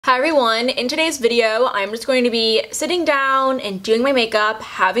Hi everyone, in today's video I'm just going to be sitting down and doing my makeup,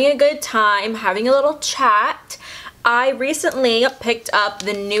 having a good time, having a little chat. I recently picked up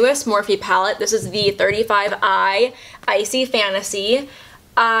the newest Morphe palette. This is the 35i Icy Fantasy.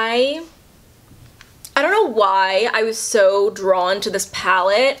 I don't know why I was so drawn to this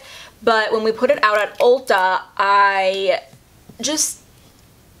palette, but when we put it out at Ulta, I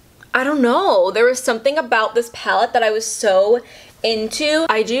don't know. There was something about this palette that I was so into.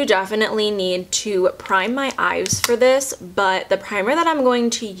 I do definitely need to prime my eyes for this, but the primer that I'm going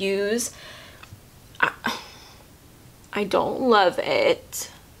to use, I don't love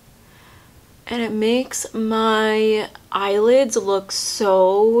it. And it makes my eyelids look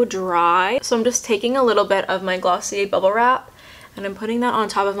so dry. So I'm just taking a little bit of my Glossier bubble wrap and I'm putting that on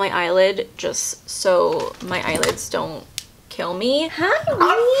top of my eyelid just so my eyelids don't kill me. Hi,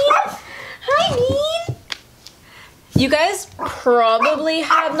 Bean! Hi, Bean! You guys probably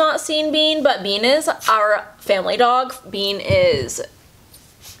have not seen Bean, but Bean is our family dog. Bean is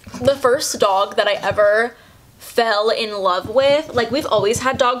the first dog that I ever fell in love with. Like, we've always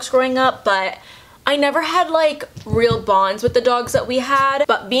had dogs growing up, but I never had like real bonds with the dogs that we had.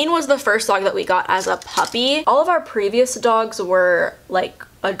 But Bean was the first dog that we got as a puppy. All of our previous dogs were like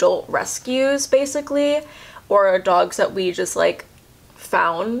adult rescues basically, or dogs that we just like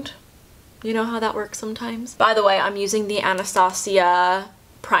found. You know how that works sometimes. By the way, I'm using the Anastasia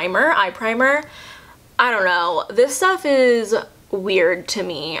primer, eye primer. I don't know. This stuff is weird to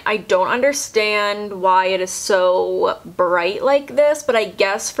me. I don't understand why it is so bright like this, but I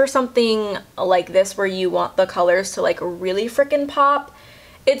guess for something like this where you want the colors to like really freaking pop,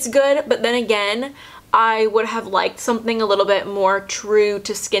 it's good. But then again, I would have liked something a little bit more true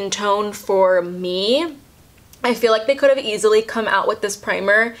to skin tone for me. I feel like they could have easily come out with this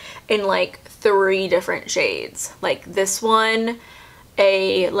primer in like 3 different shades. Like this one,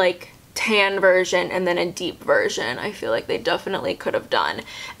 a like tan version, and then a deep version. I feel like they definitely could have done.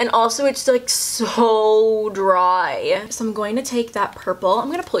 And also it's like so dry. So I'm going to take that purple. I'm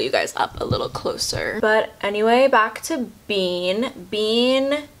going to pull you guys up a little closer. But anyway, back to Bean.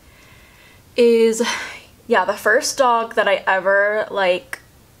 Bean is, yeah, the first dog that I ever like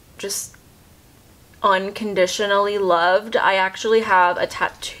just unconditionally loved. I actually have a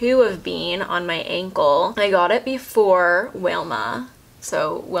tattoo of Bean on my ankle. I got it before Wilma,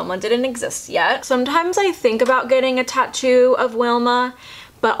 so Wilma didn't exist yet. Sometimes I think about getting a tattoo of Wilma,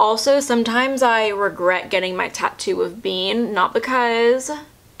 but also sometimes I regret getting my tattoo of Bean, not because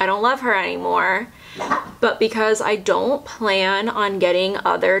I don't love her anymore, but because I don't plan on getting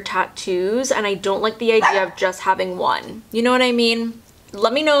other tattoos and I don't like the idea of just having one. You know what I mean?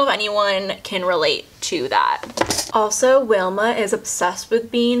 Let me know if anyone can relate to that. Also, Wilma is obsessed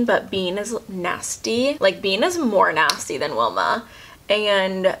with Bean, but Bean is nasty. Like, Bean is more nasty than Wilma.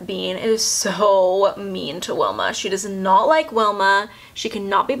 And Bean is so mean to Wilma. She does not like Wilma. She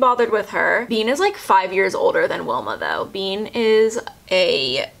cannot be bothered with her. Bean is like 5 years older than Wilma though. Bean is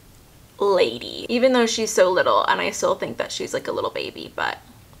a lady, even though she's so little, and I still think that she's like a little baby, but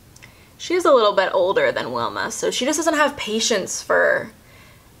she's a little bit older than Wilma, so she just doesn't have patience for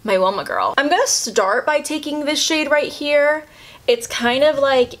my Wilma girl. I'm gonna start by taking this shade right here. It's kind of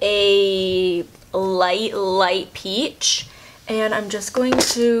like a light peach, and I'm just going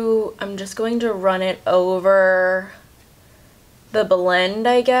to run it over the blend,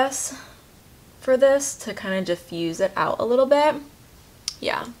 I guess, for this to kind of diffuse it out a little bit.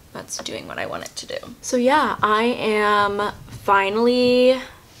 Yeah, that's doing what I want it to do. So yeah, I am finally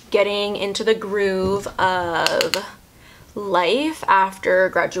getting into the groove of life after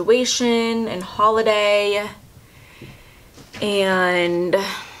graduation and holiday, and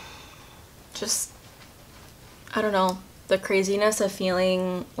just, I don't know, the craziness of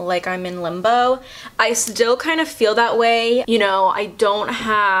feeling like I'm in limbo. I still kind of feel that way. You know, I don't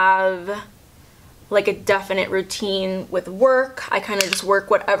have like a definite routine with work. I kind of just work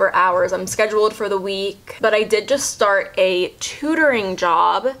whatever hours I'm scheduled for the week. But I did just start a tutoring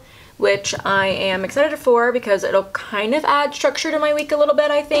job, which I am excited for because it'll kind of add structure to my week a little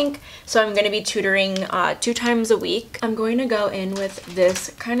bit, I think. So I'm going to be tutoring 2 times a week. I'm going to go in with this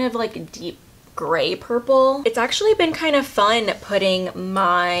kind of like deep gray purple. It's actually been kind of fun putting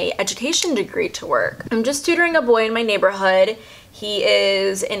my education degree to work. I'm just tutoring a boy in my neighborhood. He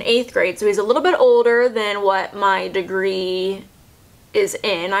is in 8th grade, so he's a little bit older than what my degree is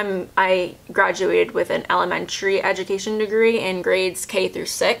in. I graduated with an elementary education degree in grades K through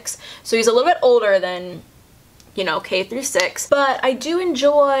 6, so he's a little bit older than, you know, K through 6, but I do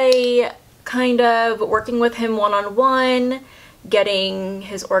enjoy kind of working with him one-on-one, getting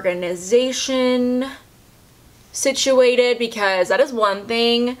his organization situated, because that is one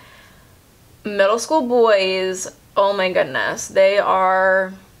thing. Middle school boys, oh my goodness, they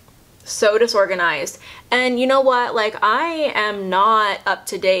are so disorganized. And you know what, like, I am not up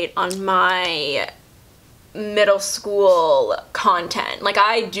to date on my middle school content. Like,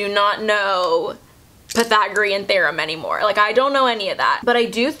 I do not know Pythagorean theorem anymore. Like, I don't know any of that. But I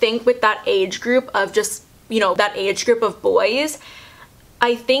do think with that age group of just, you know, that age group of boys,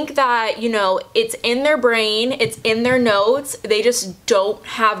 I think that, you know, it's in their brain, it's in their notes, they just don't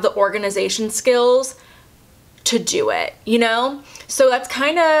have the organization skills to do it, you know? So that's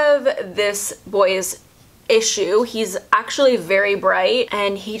kind of this boy's issue. He's actually very bright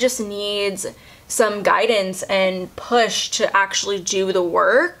and he just needs some guidance and push to actually do the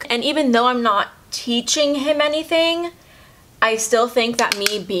work. And even though I'm not teaching him anything, I still think that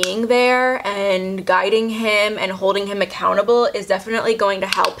me being there and guiding him and holding him accountable is definitely going to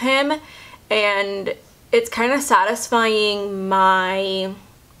help him. And it's kind of satisfying my,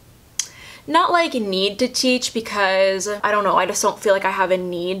 not like need to teach, because I don't know, I just don't feel like I have a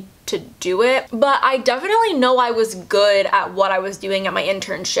need to do it. But I definitely know I was good at what I was doing at my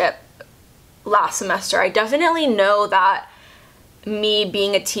internship last semester. I definitely know that me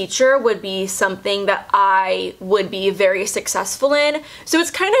being a teacher would be something that I would be very successful in. So it's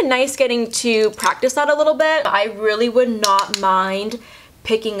kind of nice getting to practice that a little bit. I really would not mind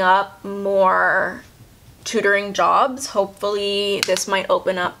picking up more tutoring jobs. Hopefully this might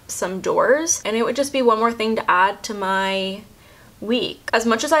open up some doors, and it would just be one more thing to add to my week. As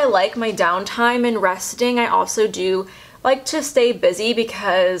much as I like my downtime and resting, I also do like to stay busy,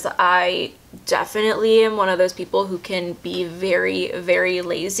 because I definitely am one of those people who can be very, very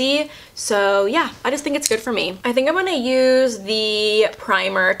lazy. So yeah, I just think it's good for me. I think I'm gonna use the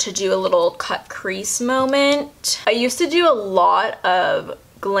primer to do a little cut crease moment. I used to do a lot of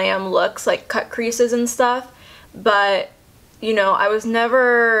glam looks, like cut creases and stuff, but you know, I was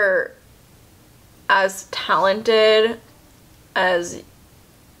never as talented as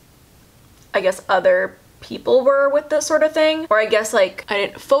I guess other people were with this sort of thing, or I guess like I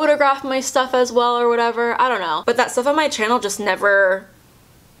didn't photograph my stuff as well or whatever, I don't know. But that stuff on my channel just never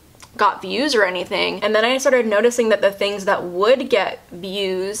got views or anything. And then I started noticing that the things that would get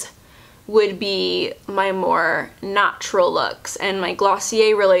views would be my more natural looks and my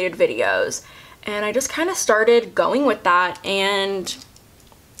glossier related videos. And I just kind of started going with that, and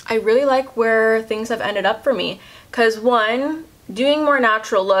I really like where things have ended up for me. Because one, doing more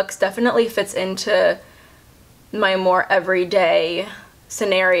natural looks definitely fits into my more everyday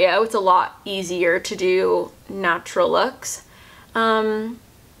scenario. It's a lot easier to do natural looks.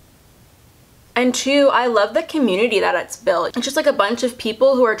 And two, I love the community that it's built. It's just like a bunch of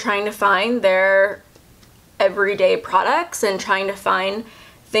people who are trying to find their everyday products and trying to find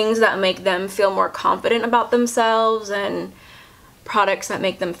things that make them feel more confident about themselves and products that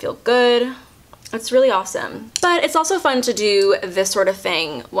make them feel good. It's really awesome. But it's also fun to do this sort of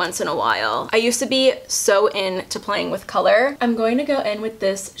thing once in a while. I used to be so into playing with color. I'm going to go in with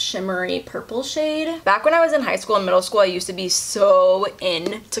this shimmery purple shade. Back when I was in high school and middle school, I used to be so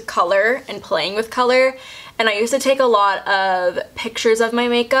into color and playing with color. And I used to take a lot of pictures of my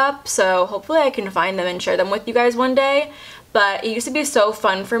makeup, so hopefully I can find them and share them with you guys one day. But it used to be so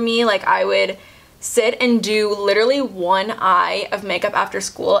fun for me. Like, I would sit and do literally one eye of makeup after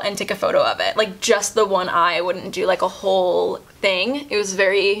school and take a photo of it. Like, just the one eye. I wouldn't do like a whole thing. It was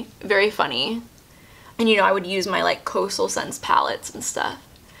very, very funny. And you know, I would use my like Coastal Scents palettes and stuff.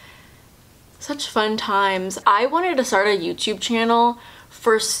 Such fun times. I wanted to start a YouTube channel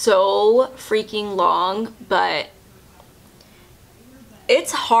for so freaking long, but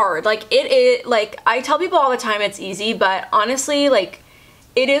it's hard. Like, it is, like, I tell people all the time it's easy, but honestly, like,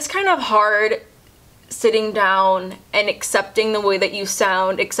 it is kind of hard sitting down and accepting the way that you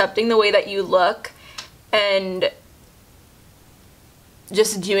sound, accepting the way that you look, and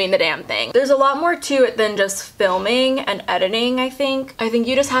just doing the damn thing. There's a lot more to it than just filming and editing, I think. I think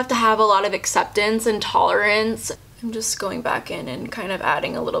you just have to have a lot of acceptance and tolerance. I'm just going back in and kind of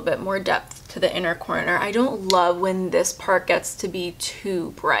adding a little bit more depth to the inner corner. I don't love when this part gets to be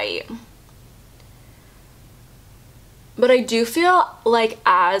too bright. But I do feel like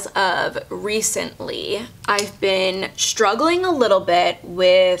as of recently, I've been struggling a little bit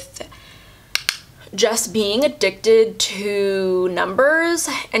with just being addicted to numbers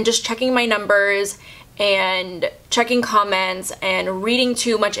and just checking my numbers and checking comments and reading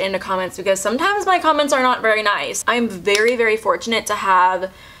too much into comments, because sometimes my comments are not very nice. I'm very, very fortunate to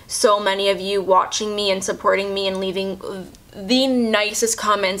have so many of you watching me and supporting me and leaving the nicest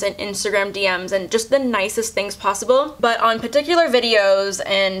comments and Instagram DMs and just the nicest things possible. But on particular videos,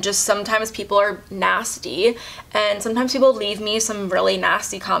 and just sometimes people are nasty, and sometimes people leave me some really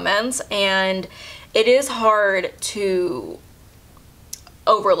nasty comments, and it is hard to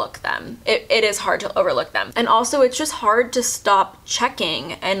overlook them. It is hard to overlook them. And also it's just hard to stop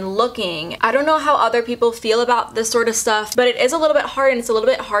checking and looking. I don't know how other people feel about this sort of stuff, but it is a little bit hard, and it's a little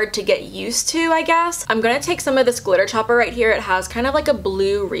bit hard to get used to, I guess. I'm gonna take some of this glitter chopper right here. It has kind of like a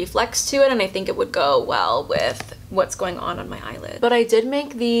blue reflex to it, and I think it would go well with what's going on my eyelid. But I did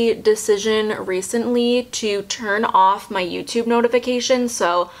make the decision recently to turn off my YouTube notifications.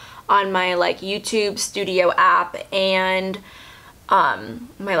 So on my like YouTube Studio app and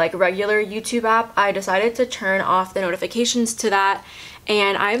my like regular YouTube app, I decided to turn off the notifications to that,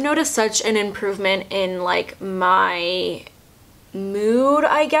 and I've noticed such an improvement in like my mood,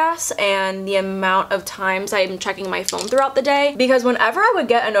 I guess, and the amount of times I'm checking my phone throughout the day. Because whenever I would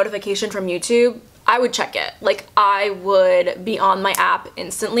get a notification from YouTube, I would check it. Like, I would be on my app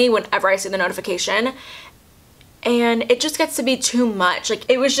instantly whenever I see the notification, and it just gets to be too much. Like,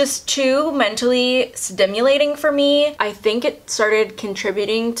 it was just too mentally stimulating for me. I think it started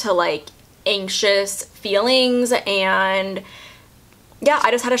contributing to like anxious feelings, and yeah, I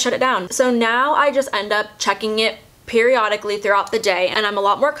just had to shut it down. So now I just end up checking it periodically throughout the day, and I'm a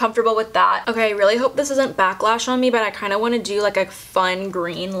lot more comfortable with that. Okay, I really hope this isn't backlash on me, but I kind of want to do like a fun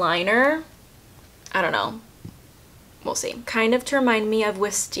green liner. I don't know. We'll see. Kind of to remind me of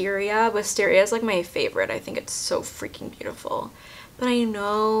wisteria. Wisteria is like my favorite. I think it's so freaking beautiful. But I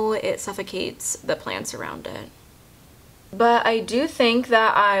know it suffocates the plants around it. But I do think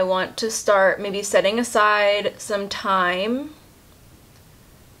that I want to start maybe setting aside some time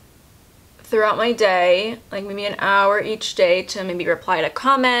throughout my day, like maybe an hour each day, to maybe reply to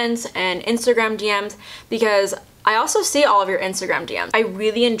comments and Instagram DMs, because I also see all of your Instagram DMs. I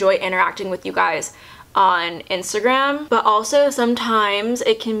really enjoy interacting with you guys on Instagram, but also sometimes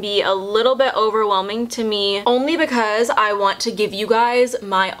it can be a little bit overwhelming to me, only because I want to give you guys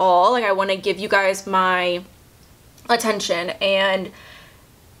my all. Like, I want to give you guys my attention and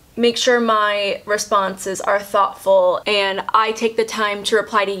make sure my responses are thoughtful, and I take the time to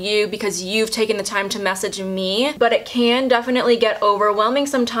reply to you because you've taken the time to message me. But it can definitely get overwhelming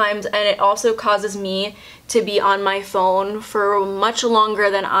sometimes, and it also causes me to be on my phone for much longer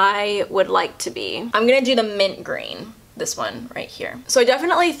than I would like to be. I'm gonna do the mint green, this one right here. So I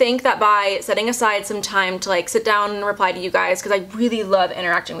definitely think that by setting aside some time to like sit down and reply to you guys, because I really love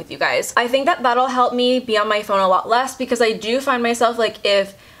interacting with you guys, I think that that'll help me be on my phone a lot less, because I do find myself, like,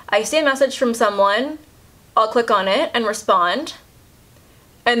 if I see a message from someone, I'll click on it and respond,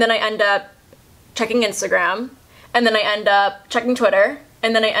 and then I end up checking Instagram, and then I end up checking Twitter,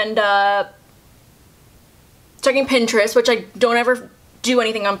 and then I end up checking Pinterest, which I don't ever do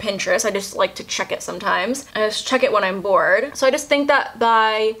anything on Pinterest. I just like to check it sometimes. I just check it when I'm bored. So I just think that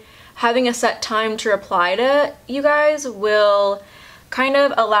by having a set time to reply to you guys will kind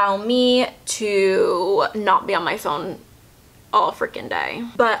of allow me to not be on my phone all freaking day.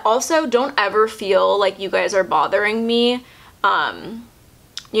 But also, don't ever feel like you guys are bothering me.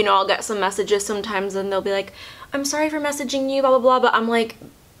 You know, I'll get some messages sometimes and they'll be like, I'm sorry for messaging you, blah blah blah, but I'm like,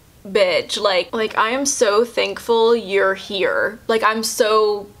 bitch, like I am so thankful you're here. Like, I'm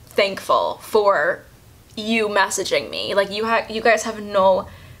so thankful for you messaging me. Like, you guys have no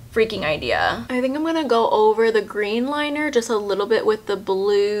freaking idea. I think I'm gonna go over the green liner just a little bit with the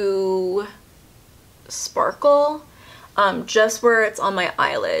blue sparkle, just where it's on my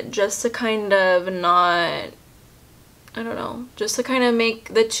eyelid, just to kind of not, I don't know, just to kind of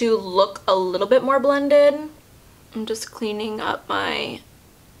make the two look a little bit more blended. I'm just cleaning up my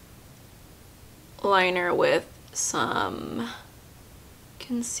liner with some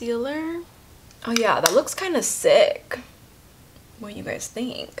concealer. Oh yeah, that looks kind of sick. What do you guys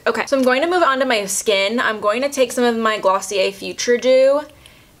think? Okay, so I'm going to move on to my skin. I'm going to take some of my Glossier Future Dew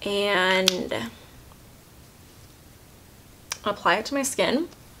and apply it to my skin.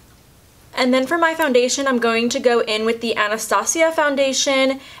 And then for my foundation, I'm going to go in with the Anastasia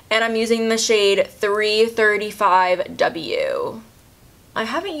foundation, and I'm using the shade 335W. I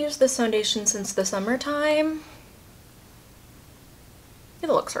haven't used this foundation since the summertime. It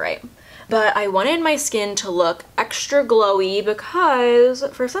looks alright. But I wanted my skin to look extra glowy because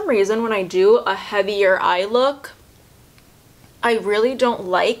for some reason when I do a heavier eye look, I really don't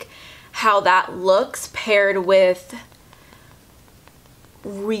like how that looks paired with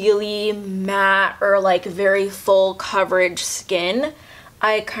really matte or like very full coverage skin,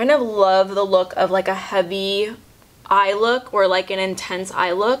 I kind of love the look of like a heavy eye look or like an intense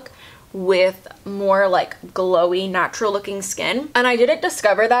eye look with more like glowy natural looking skin. And I didn't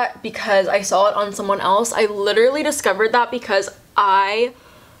discover that because I saw it on someone else. I literally discovered that because I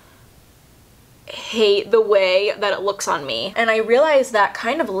hate the way that it looks on me, and I realized that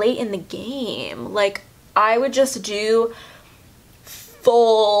kind of late in the game. Like, I would just do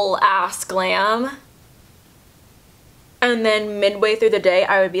full ass glam, and then midway through the day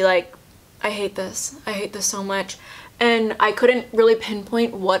I would be like, I hate this so much. And I couldn't really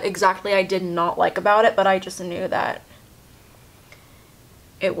pinpoint what exactly I did not like about it, but I just knew that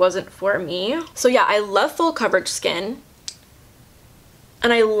it wasn't for me. So yeah, I love full coverage skin,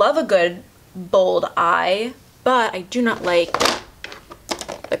 and I love a good bold eye, but I do not like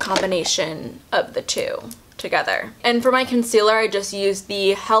the combination of the two together. And for my concealer, I just used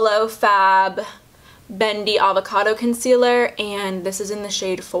the Hello Fab Bendy Avocado Concealer, and this is in the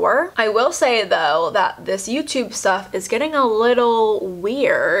shade 4. I will say though that this YouTube stuff is getting a little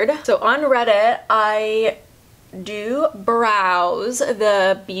weird. So on Reddit, I do browse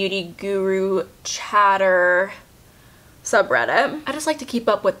the beauty guru chatter subreddit. I just like to keep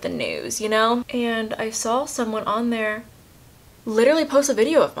up with the news, you know? And I saw someone on there literally post a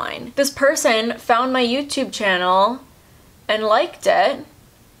video of mine. This person found my YouTube channel and liked it,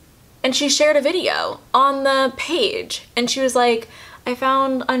 and she shared a video on the page, and she was like, I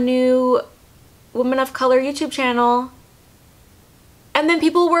found a new woman of color YouTube channel. And then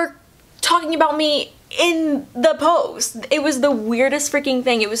people were talking about me in the post. It was the weirdest freaking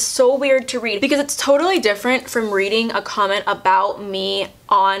thing. It was so weird to read because it's totally different from reading a comment about me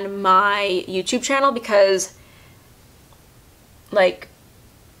on my YouTube channel, because like,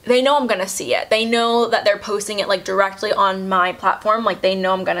 they know I'm gonna see it. They know that they're posting it like directly on my platform. Like, they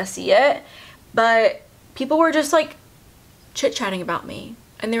know I'm gonna see it. But people were just like chit-chatting about me,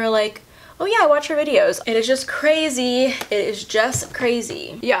 and they were like, oh yeah, I watch your videos. It is just crazy. It is just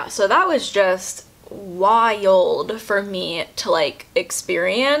crazy. Yeah, so that was just wild for me to like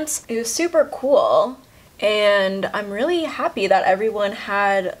experience. It was super cool, and I'm really happy that everyone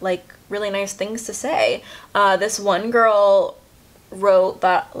had like really nice things to say. This one girl wrote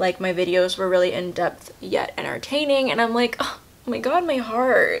that like my videos were really in-depth yet entertaining, and I'm like, oh my god, my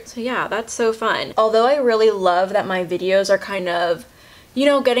heart. So yeah, that's so fun. Although I really love that my videos are kind of, you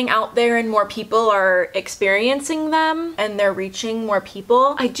know, getting out there and more people are experiencing them and they're reaching more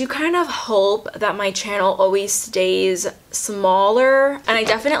people, I do kind of hope that my channel always stays smaller. And I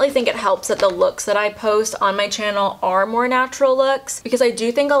definitely think it helps that the looks that I post on my channel are more natural looks, because I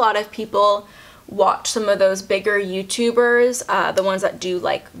do think a lot of people watch some of those bigger YouTubers, the ones that do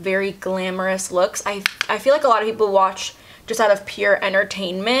like very glamorous looks. I feel like a lot of people watch just out of pure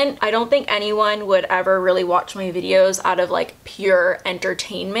entertainment. I don't think anyone would ever really watch my videos out of like pure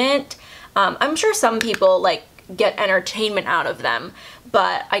entertainment. I'm sure some people like get entertainment out of them,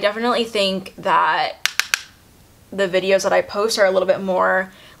 but I definitely think that the videos that I post are a little bit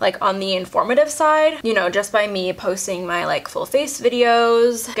more like on the informative side, you know, just by me posting my like full face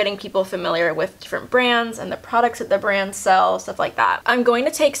videos, getting people familiar with different brands and the products that the brands sell, stuff like that. I'm going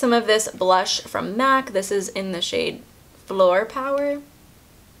to take some of this blush from MAC. This is in the shade Floor Power.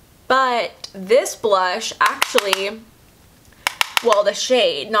 But this blush actually, well, the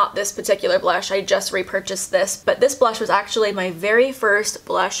shade, not this particular blush, I just repurchased this, but this blush was actually my very first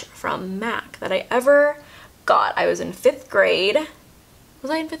blush from MAC that I ever got. I was in 5th grade. Was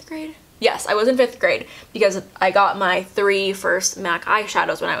I in 5th grade? Yes, I was in 5th grade because I got my 3 first MAC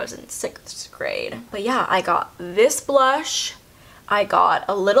eyeshadows when I was in 6th grade. But yeah, I got this blush, I got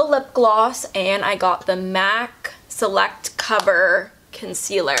a little lip gloss, and I got the MAC Select Cover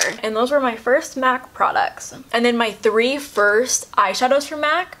Concealer. And those were my first MAC products. And then my 3 first eyeshadows from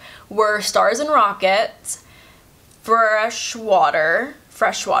MAC were Stars and Rockets, Freshwater,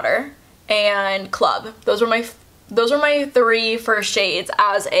 and Club. Those were my 3 first shades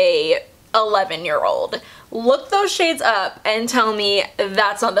as a 11-year-old. Look those shades up and tell me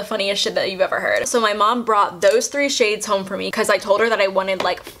that's not the funniest shit that you've ever heard. So my mom brought those 3 shades home for me because I told her that I wanted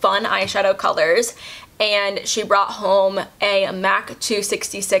like fun eyeshadow colors, and she brought home a MAC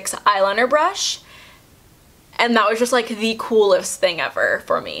 266 eyeliner brush. And that was just like the coolest thing ever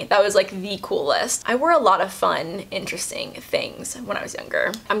for me. That was like the coolest. I wore a lot of fun, interesting things when I was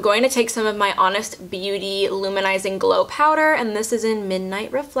younger. I'm going to take some of my Honest Beauty Luminizing Glow Powder, and this is in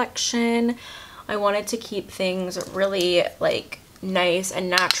Midnight Reflection. I wanted to keep things really like nice and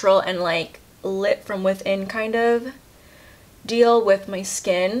natural and like lit from within kind of deal with my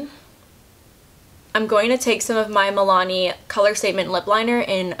skin. I'm going to take some of my Milani Color Statement Lip Liner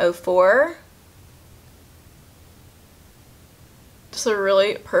in 04. Just a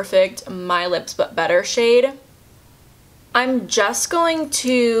really perfect My Lips But Better shade. I'm just going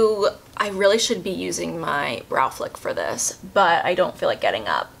to, I really should be using my brow flick for this, but I don't feel like getting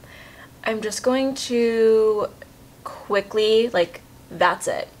up. I'm just going to quickly, like, that's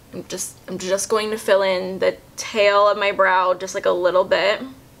it. I'm just going to fill in the tail of my brow just like a little bit.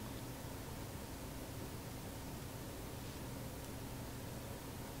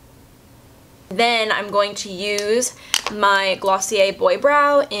 Then I'm going to use my Glossier Boy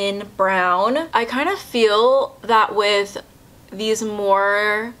Brow in brown. I kind of feel that with these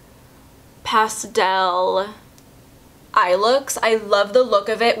more pastel eye looks, I love the look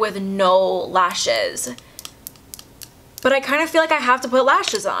of it with no lashes. But I kind of feel like I have to put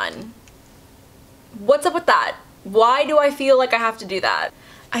lashes on. What's up with that? Why do I feel like I have to do that?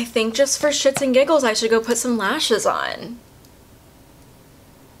 I think just for shits and giggles, I should go put some lashes on.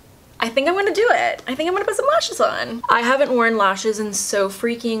 I think I'm gonna do it. I think I'm gonna put some lashes on. I haven't worn lashes in so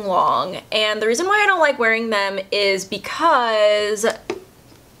freaking long, and the reason why I don't like wearing them is because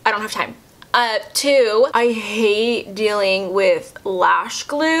I don't have time. Two, I hate dealing with lash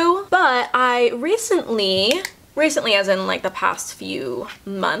glue, but I recently as in like the past few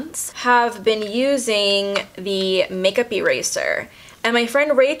months, have been using the makeup eraser. And my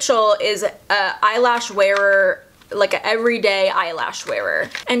friend Rachel is an eyelash wearer, like an everyday eyelash wearer.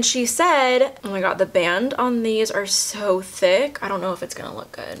 And she said, oh my god, the band on these are so thick. I don't know if it's gonna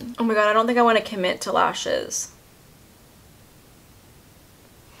look good. Oh my god, I don't think I want to commit to lashes.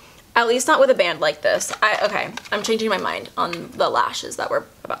 At least not with a band like this. Okay, I'm changing my mind on the lashes that we're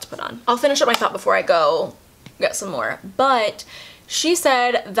about to put on. I'll finish up my thought before I go get some more. But she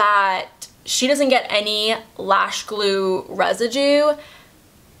said that she doesn't get any lash glue residue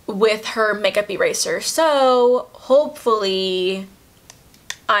with her makeup eraser, so hopefully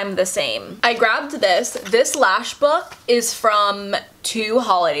I'm the same. I grabbed this. This lash book is from 2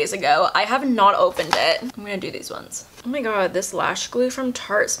 holidays ago. I have not opened it. I'm gonna do these ones. Oh my god, this lash glue from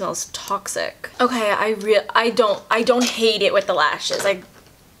Tarte smells toxic. Okay, I don't hate it with the lashes.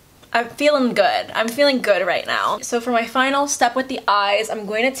 I'm feeling good. I'm feeling good right now. So for my final step with the eyes, I'm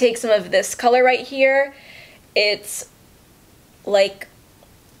going to take some of this color right here. It's like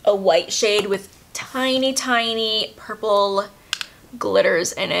a white shade with tiny, tiny purple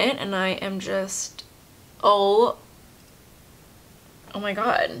glitters in it. And I am just, oh my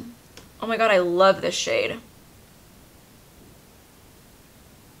god. Oh my god, I love this shade.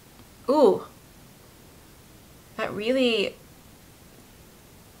 Ooh. That really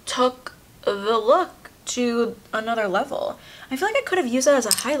took the look to another level. I feel like I could have used it as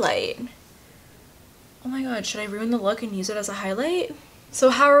a highlight. Oh my god, should I ruin the look and use it as a highlight? So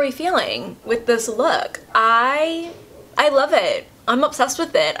how are we feeling with this look? I love it. I'm obsessed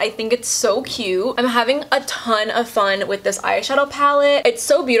with it. I think it's so cute. I'm having a ton of fun with this eyeshadow palette. It's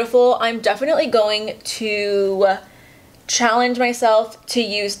so beautiful. I'm definitely going to challenge myself to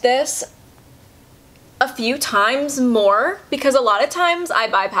use this a few times more, because a lot of times I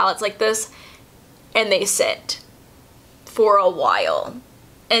buy palettes like this and they sit for a while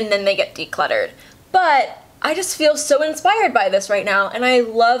and then they get decluttered. But I just feel so inspired by this right now, and I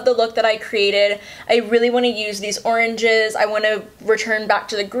love the look that I created. I really want to use these oranges. I want to return back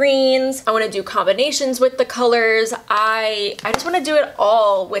to the greens. I want to do combinations with the colors. I just want to do it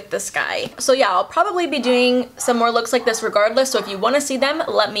all with this guy. So yeah, I'll probably be doing some more looks like this regardless, so if you want to see them,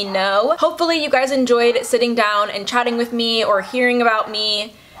 let me know. Hopefully you guys enjoyed sitting down and chatting with me or hearing about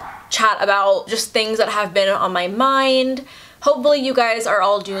me chat about just things that have been on my mind. Hopefully you guys are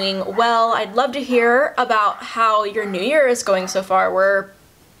all doing well. I'd love to hear about how your new year is going so far. We're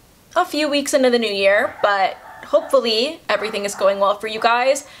a few weeks into the new year, but hopefully everything is going well for you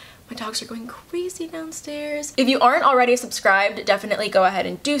guys. My dogs are going crazy downstairs. If you aren't already subscribed, definitely go ahead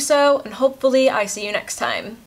and do so, and hopefully I see you next time.